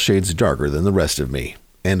several shades darker than the rest of me,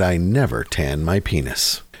 and I never tan my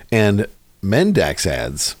penis. And Mendax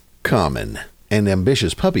adds, common. And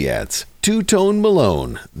Ambitious Puppy adds, Two-Tone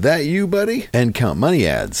Malone, that you, buddy? And Count Money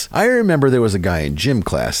adds, I remember there was a guy in gym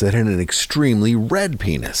class that had an extremely red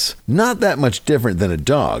penis. Not that much different than a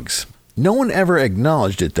dog's. No one ever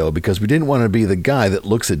acknowledged it, though, because we didn't want to be the guy that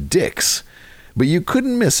looks at dicks. But you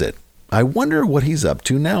couldn't miss it. I wonder what he's up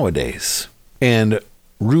to nowadays. And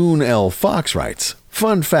Rune L. Fox writes,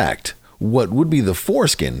 fun fact, what would be the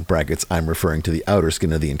foreskin, brackets I'm referring to the outer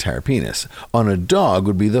skin of the entire penis, on a dog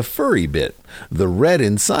would be the furry bit. The red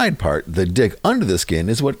inside part, the dick under the skin,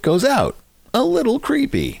 is what goes out. A little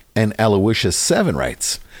creepy. And Aloysius7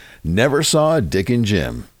 writes, never saw a dick in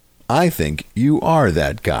gym. I think you are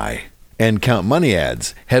that guy. And Count Money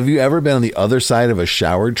adds, have you ever been on the other side of a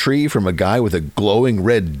shower tree from a guy with a glowing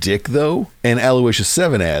red dick, though? And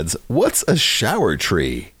Aloysius7 adds, what's a shower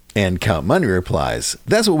tree? And Count Money replies,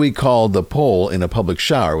 that's what we call the pole in a public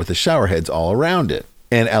shower with the shower heads all around it.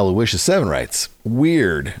 And Aloysius7 writes,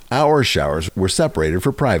 weird, our showers were separated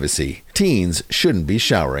for privacy. Teens shouldn't be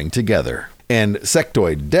showering together. And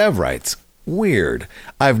Sectoid Dev writes, weird.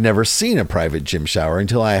 I've never seen a private gym shower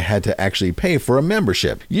until I had to actually pay for a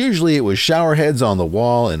membership. Usually it was shower heads on the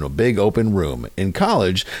wall in a big open room. In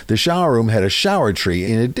college, the shower room had a shower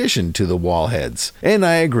tree in addition to the wall heads. And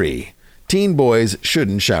I agree. Teen boys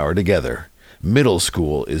shouldn't shower together. Middle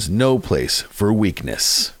school is no place for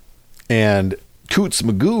weakness. And Coots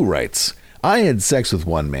Magoo writes, I had sex with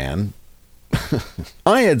one man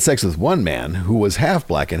who was half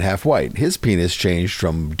black and half white. His penis changed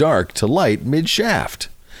from dark to light mid-shaft.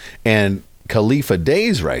 And Khalifa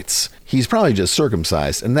Days writes, he's probably just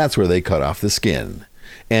circumcised and that's where they cut off the skin.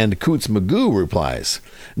 And Coots Magoo replies,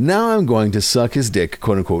 now I'm going to suck his dick,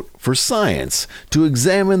 quote unquote, for science, to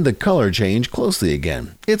examine the color change closely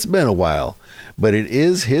again. It's been a while, but it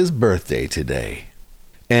is his birthday today.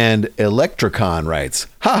 And Electricon writes,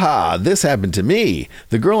 haha, this happened to me.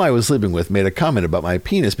 The girl I was sleeping with made a comment about my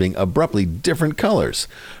penis being abruptly different colors.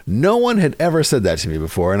 No one had ever said that to me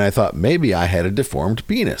before, and I thought maybe I had a deformed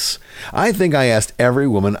penis. I think I asked every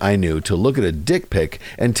woman I knew to look at a dick pic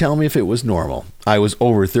and tell me if it was normal. I was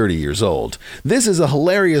over 30 years old. This is a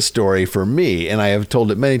hilarious story for me, and I have told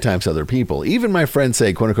it many times to other people. Even my friends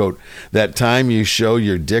say, quote unquote, that time you show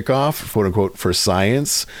your dick off, quote unquote, for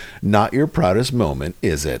science, not your proudest moment,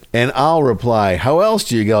 is it? And I'll reply, how else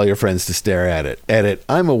do you get all your friends to stare at it? Edit,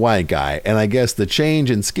 I'm a white guy, and I guess the change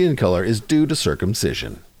in skin color is due to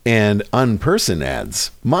circumcision. And Unperson adds,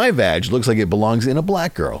 my vag looks like it belongs in a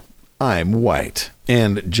black girl. I'm white.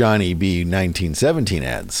 And Johnny B 1917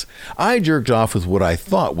 adds, I jerked off with what I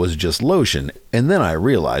thought was just lotion, and then I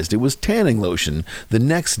realized it was tanning lotion the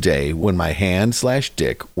next day when my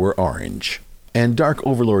hand/dick were orange. And Dark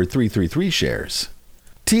Overlord 333 shares,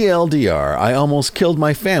 TLDR, I almost killed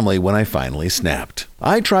my family when I finally snapped.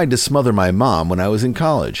 I tried to smother my mom when I was in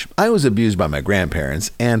college. I was abused by my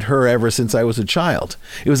grandparents and her ever since I was a child.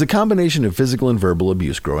 It was a combination of physical and verbal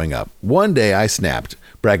abuse growing up. One day I snapped,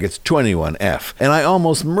 brackets 21F, and I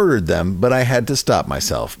almost murdered them, but I had to stop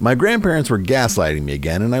myself. My grandparents were gaslighting me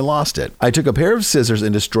again, and I lost it. I took a pair of scissors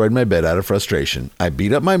and destroyed my bed out of frustration. I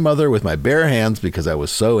beat up my mother with my bare hands because I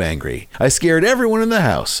was so angry. I scared everyone in the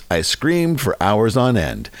house. I screamed for hours on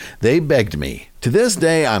end. They begged me. To this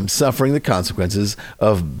day, I'm suffering the consequences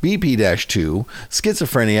of BP-2,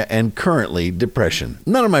 schizophrenia, and currently depression.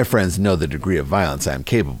 None of my friends know the degree of violence I am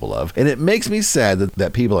capable of, and it makes me sad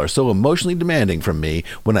that people are so emotionally demanding from me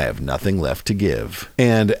when I have nothing left to give.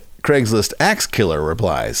 And Craigslist Axe Killer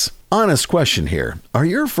replies, honest question here. Are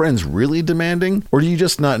your friends really demanding, or do you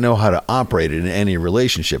just not know how to operate in any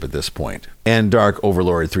relationship at this point? And Dark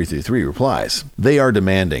Overlord 333 replies, they are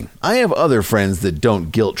demanding. I have other friends that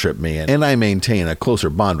don't guilt trip me, and I maintain a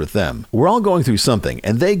closer bond with them. We're all going through something,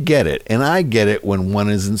 and they get it, and I get it when one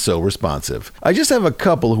isn't so responsive. I just have a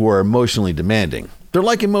couple who are emotionally demanding. They're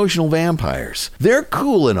like emotional vampires. They're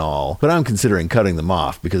cool and all, but I'm considering cutting them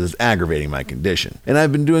off because it's aggravating my condition. And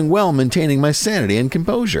I've been doing well maintaining my sanity and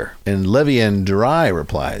composure. And Levian Durai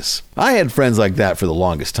replies, I had friends like that for the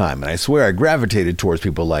longest time, and I swear I gravitated towards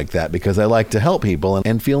people like that because I like to help people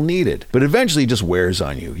and feel needed. But eventually it just wears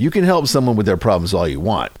on you. You can help someone with their problems all you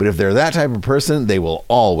want, but if they're that type of person, they will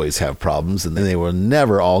always have problems and they will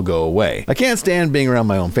never all go away. I can't stand being around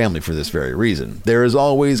my own family for this very reason. There is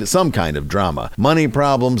always some kind of drama. Money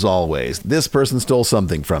problems always. This person stole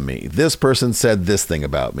something from me. This person said this thing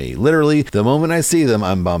about me. Literally, the moment I see them,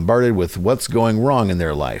 I'm bombarded with what's going wrong in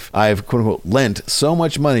their life. I've, quote unquote, lent so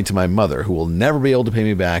much money to my mother who will never be able to pay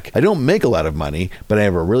me back. I don't make a lot of money, but I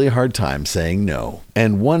have a really hard time saying no.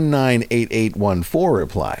 And 198814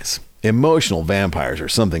 replies, emotional vampires are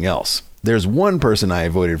something else. There's one person I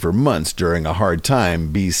avoided for months during a hard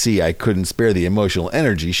time. BC, I couldn't spare the emotional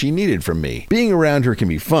energy she needed from me. Being around her can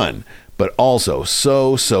be fun, but also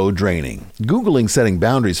so draining. Googling setting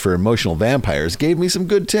boundaries for emotional vampires gave me some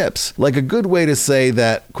good tips, like a good way to say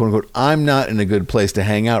that, quote unquote, I'm not in a good place to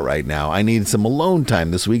hang out right now. I need some alone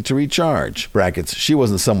time this week to recharge. Brackets, she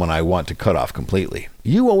wasn't someone I want to cut off completely.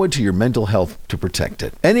 You owe it to your mental health to protect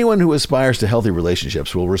it. Anyone who aspires to healthy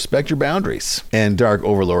relationships will respect your boundaries. And Dark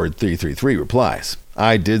Overlord 333 replies,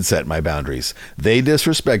 I did set my boundaries. They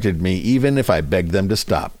disrespected me even if I begged them to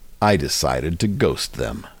stop. I decided to ghost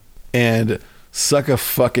them. And Suck a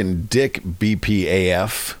Fucking Dick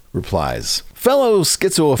BPAF replies, fellow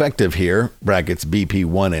schizoaffective here, brackets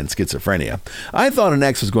BP1 and schizophrenia. I thought an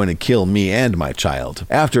ex was going to kill me and my child.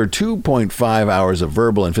 After 2.5 hours of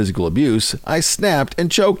verbal and physical abuse, I snapped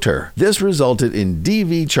and choked her. This resulted in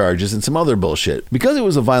DV charges and some other bullshit. Because it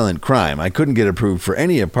was a violent crime, I couldn't get approved for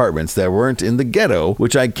any apartments that weren't in the ghetto,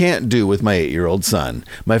 which I can't do with my 8-year-old son.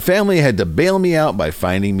 My family had to bail me out by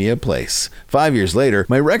finding me a place. 5 years later,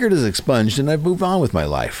 my record is expunged and I've moved on with my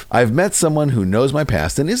life. I've met someone who knows my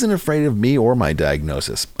past and isn't afraid of me or my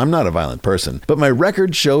diagnosis. I'm not a violent person, but my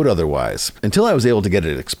record showed otherwise. Until I was able to get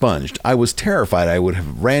it expunged, I was terrified I would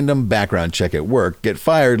have random background check at work, get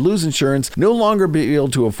fired, lose insurance, no longer be able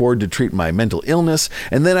to afford to treat my mental illness,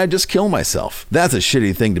 and then I'd just kill myself. That's a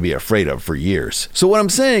shitty thing to be afraid of for years. So what I'm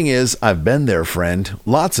saying is, I've been there, friend.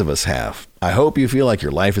 Lots of us have. I hope you feel like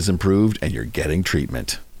your life is improved and you're getting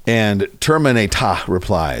treatment. And Terminata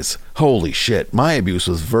replies, holy shit, my abuse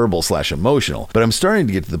was verbal/emotional, but I'm starting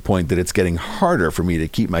to get to the point that it's getting harder for me to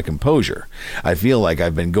keep my composure. I feel like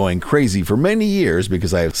I've been going crazy for many years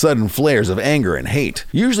because I have sudden flares of anger and hate.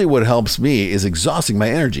 Usually what helps me is exhausting my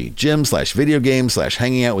energy, gym/video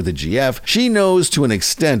games/hanging out with the GF. She knows to an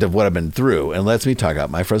extent of what I've been through and lets me talk out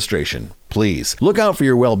my frustration. Please, look out for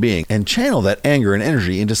your well-being and channel that anger and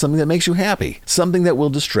energy into something that makes you happy, something that will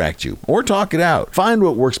distract you, or talk it out. Find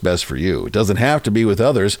what works best for you. It doesn't have to be with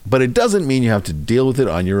others, but it doesn't mean you have to deal with it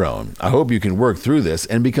on your own. I hope you can work through this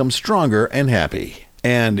and become stronger and happy.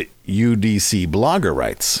 And UDC Blogger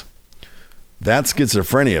writes, that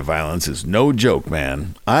schizophrenia violence is no joke,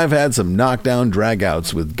 man. I've had some knockdown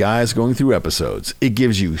dragouts with guys going through episodes. It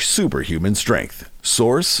gives you superhuman strength.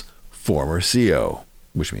 Source, former CO.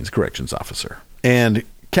 Which means corrections officer. And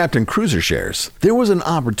Captain Cruiser shares, there was an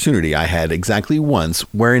opportunity I had exactly once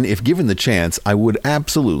wherein if given the chance, I would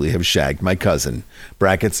absolutely have shagged my cousin.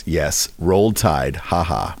 Brackets, yes, rolled tide,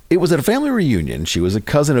 haha. It was at a family reunion. She was a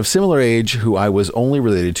cousin of similar age who I was only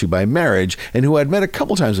related to by marriage and who I'd met a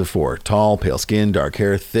couple times before. Tall, pale skin, dark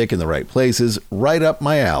hair, thick in the right places, right up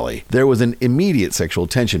my alley. There was an immediate sexual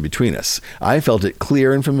tension between us. I felt it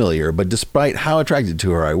clear and familiar, but despite how attracted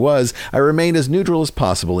to her I was, I remained as neutral as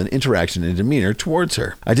possible in interaction and demeanor towards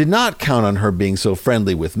her. I did not count on her being so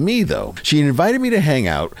friendly with me, though. She invited me to hang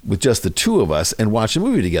out with just the two of us and watch a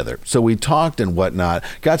movie together. So we talked and whatnot,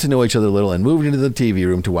 got to know each other a little, and moved into the TV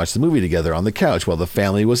room to watch the movie together on the couch while the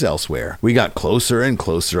family was elsewhere. We got closer and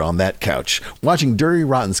closer on that couch, watching Dirty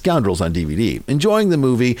Rotten Scoundrels on DVD, enjoying the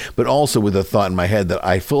movie, but also with a thought in my head that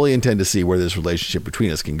I fully intend to see where this relationship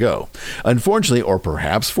between us can go. Unfortunately, or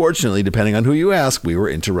perhaps fortunately, depending on who you ask, we were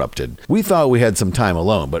interrupted. We thought we had some time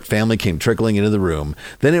alone, but family came trickling into the room.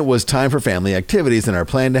 Then it was time for family activities, and our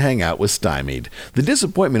plan to hang out was stymied. The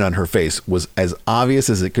disappointment on her face was as obvious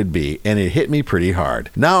as it could be, and it hit me pretty hard.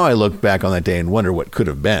 Now I look back on that day and wonder what could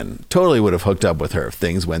have been. Totally would have hooked up with her if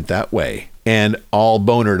things went that way. And All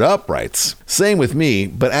Bonered Up writes, same with me,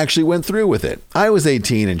 but actually went through with it. I was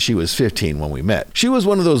 18 and she was 15 when we met. She was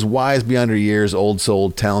one of those wise beyond her years,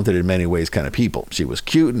 old-souled, talented in many ways kind of people. She was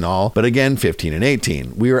cute and all, but again, 15 and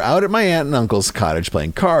 18. We were out at my aunt and uncle's cottage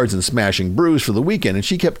playing cards and smashing brews for the weekend, and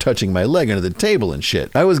she kept touching my leg under the table and shit.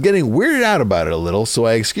 I was getting weirded out about it a little, so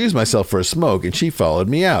I excused myself for a smoke and she followed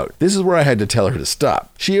me out. This is where I had to tell her to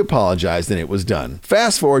stop. She apologized and it was done.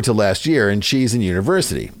 Fast forward to last year and she's in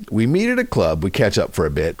university. We meet at a club, we catch up for a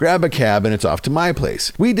bit, grab a cab, and it's off to my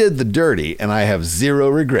place. We did the dirty, and I have zero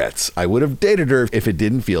regrets. I would have dated her if it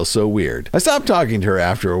didn't feel so weird. I stopped talking to her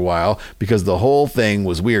after a while because the whole thing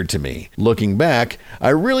was weird to me. Looking back, I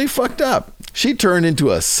really fucked up. She turned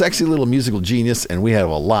into a sexy little musical genius, and we have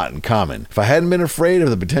a lot in common. If I hadn't been afraid of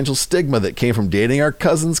the potential stigma that came from dating our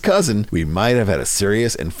cousin's cousin, we might have had a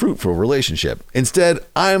serious and fruitful relationship. Instead,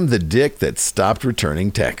 I'm the dick that stopped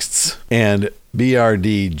returning texts. And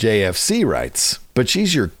BRDJFC writes, but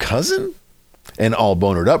she's your cousin? And All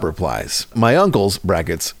Bonered Up replies, my uncle's,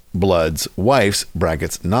 brackets, blood's, wife's,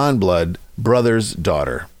 brackets, non-blood, brother's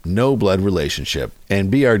daughter. No blood relationship.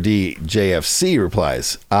 And BRDJFC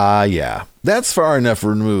replies, yeah, that's far enough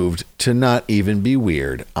removed to not even be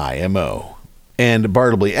weird, IMO. And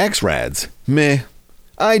Bartleby X rads, meh,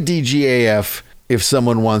 IDGAF if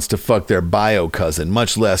someone wants to fuck their bio cousin,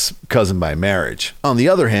 much less cousin by marriage. On the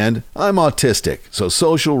other hand, I'm autistic, so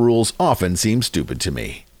social rules often seem stupid to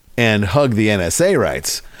me. And Hug the NSA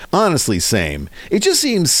writes, honestly, same. It just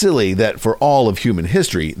seems silly that for all of human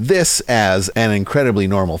history, this as an incredibly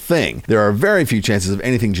normal thing. There are very few chances of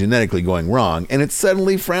anything genetically going wrong, and it's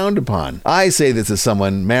suddenly frowned upon. I say this as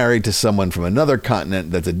someone married to someone from another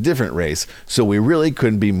continent that's a different race, so we really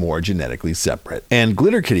couldn't be more genetically separate. And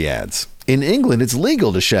Glitter Kitty adds, in England, it's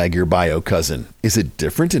legal to shag your bio cousin. Is it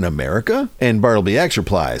different in America? And Bartleby X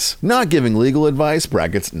replies, not giving legal advice,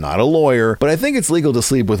 brackets, not a lawyer, but I think it's legal to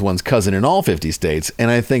sleep with one's cousin in all 50 states,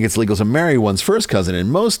 and I think it's legal to marry one's first cousin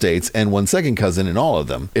in most states and one's second cousin in all of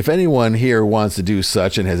them. If anyone here wants to do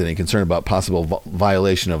such and has any concern about possible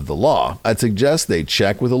violation of the law, I'd suggest they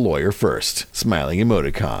check with a lawyer first. Smiling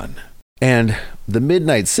emoticon. And the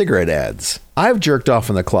Midnight Cigarette ads. I've jerked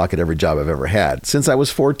off on the clock at every job I've ever had since I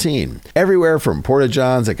was 14. Everywhere from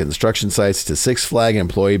porta-johns at construction sites to Six Flag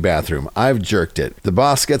employee bathroom, I've jerked it. The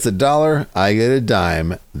boss gets $1, I get a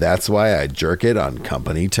dime. That's why I jerk it on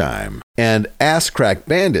company time. And Ass Crack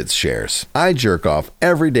Bandits shares. I jerk off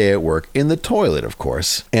every day at work, in the toilet, of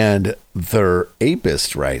course. And The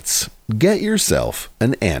Apist writes, get yourself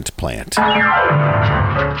an ant plant.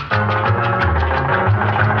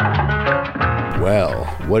 Well,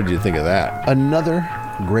 what did you think of that? Another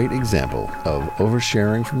great example of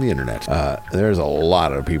oversharing from the internet. There's a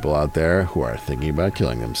lot of people out there who are thinking about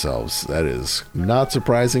killing themselves. That is not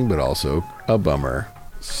surprising, but also a bummer.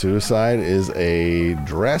 Suicide is a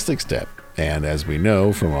drastic step. And as we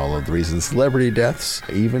know from all of the recent celebrity deaths,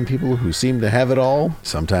 even people who seem to have it all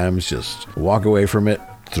sometimes just walk away from it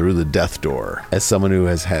through the death door. As someone who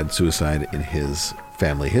has had suicide in his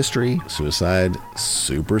family history, suicide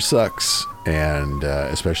super sucks. And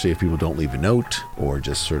especially if people don't leave a note or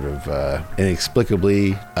just sort of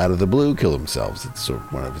inexplicably out of the blue kill themselves. It's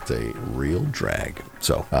a real drag.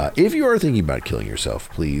 So if you are thinking about killing yourself,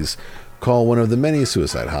 please call one of the many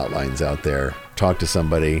suicide hotlines out there. Talk to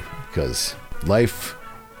somebody, because life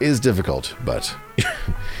is difficult. But if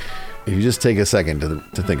you just take a second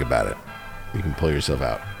to think about it, you can pull yourself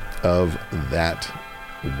out of that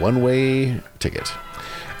one-way ticket.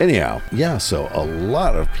 Anyhow, yeah, so a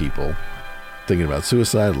lot of people thinking about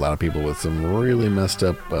suicide, a lot of people with some really messed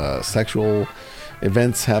up sexual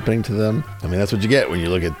events happening to them. I mean, that's what you get when you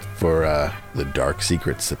look for the dark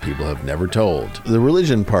secrets that people have never told. The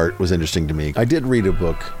religion part was interesting to me. I did read a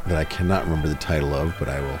book that I cannot remember the title of, but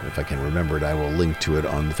I will, if I can remember it, I will link to it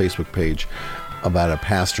on the Facebook page. about a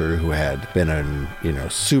pastor who had been a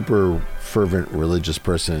super fervent religious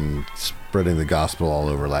person spreading the gospel all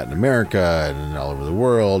over Latin America and all over the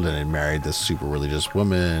world, and had married this super religious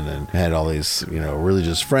woman and had all these,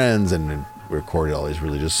 religious friends and recorded all these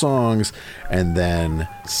religious songs. And then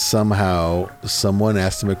somehow someone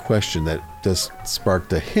asked him a question that just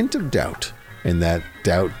sparked a hint of doubt, and that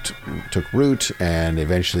doubt took root, and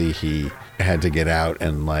eventually he had to get out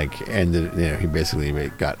and he basically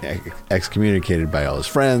got excommunicated by all his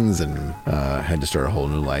friends and had to start a whole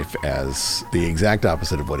new life as the exact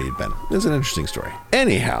opposite of what he'd been. It's an interesting story.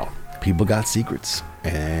 Anyhow, people got secrets,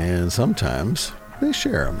 and sometimes they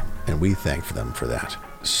share them, and we thank them for that.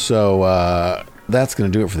 So that's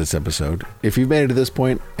going to do it for this episode. If you've made it to this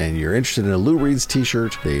point and you're interested in a Lou Reed's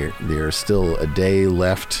t-shirt, there's still a day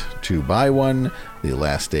left to buy one. The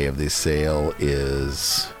last day of the sale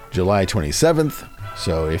is July 27th.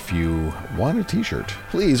 So if you want a t-shirt,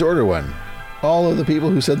 please order one. All of the people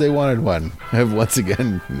who said they wanted one have once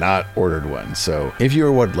again not ordered one. So if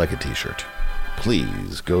you would like a t-shirt,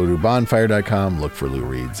 please go to bonfire.com, look for Lou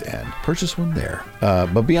Reed's, and purchase one there.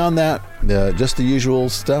 But beyond that, just the usual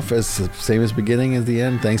stuff, as the same as beginning as the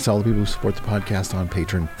end. Thanks to all the people who support the podcast on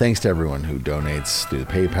Patreon. Thanks to everyone who donates through the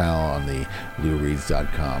PayPal on the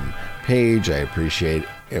LouReeds.com page. I appreciate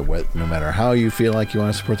it, no matter how you feel like you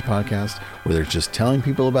want to support the podcast, whether it's just telling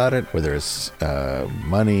people about it, whether it's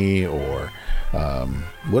money or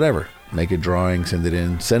whatever. Make a drawing, send it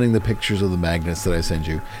in, sending the pictures of the magnets that I send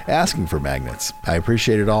you, asking for magnets. I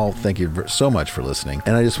appreciate it all. Thank you so much for listening.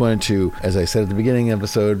 And I just wanted to, as I said at the beginning of the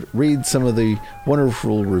episode, read some of the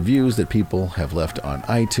wonderful reviews that people have left on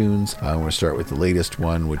iTunes. I'm going to start with the latest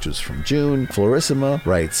one, which is from June. Florissima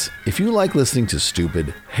writes, "If you like listening to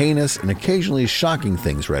stupid, heinous, and occasionally shocking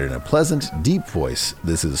things read in a pleasant, deep voice,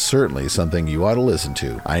 this is certainly something you ought to listen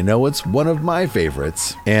to. I know it's one of my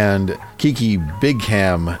favorites." And Kiki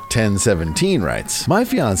Bigham 1017 writes, "My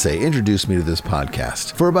fiance introduced me to this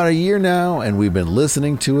podcast for about a year now, and we've been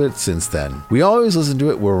listening to it since then. We always listen to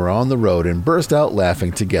it when we're on the road and burst out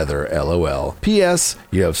laughing together, LOL. P.S.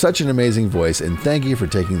 You have such an amazing voice, and thank you for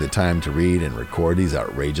taking the time to read and record these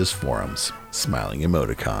outrageous forums." Smiling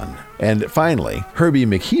emoticon. And finally, Herbie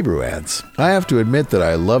McHebrew adds, "I have to admit that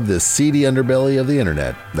I love this seedy underbelly of the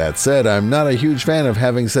internet. That said, I'm not a huge fan of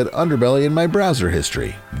having said underbelly in my browser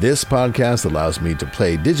history. This podcast allows me to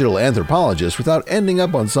play digital anthropologist without ending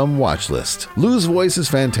up on some watch list. Lou's voice is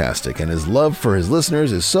fantastic, and his love for his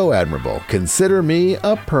listeners is so admirable. Consider me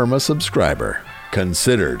a perma subscriber."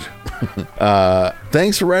 Considered.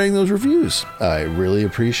 Thanks for writing those reviews. I really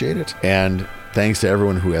appreciate it. And thanks to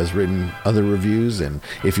everyone who has written other reviews. And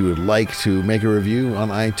if you would like to make a review on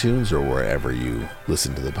iTunes or wherever you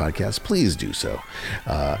listen to the podcast, please do so.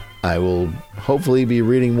 I will hopefully be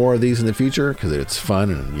reading more of these in the future because it's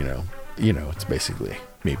fun, and it's basically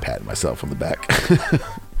me patting myself on the back.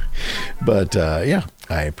 But yeah,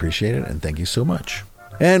 I appreciate it, and thank you so much.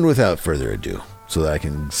 And without further ado, so that I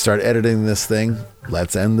can start editing this thing,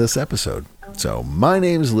 let's end this episode. So my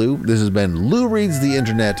name's Lou. This has been Lou Reads the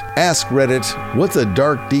Internet. Ask Reddit, what's a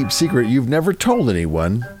dark, deep secret you've never told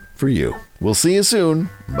anyone for you? We'll see you soon.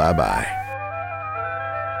 Bye-bye.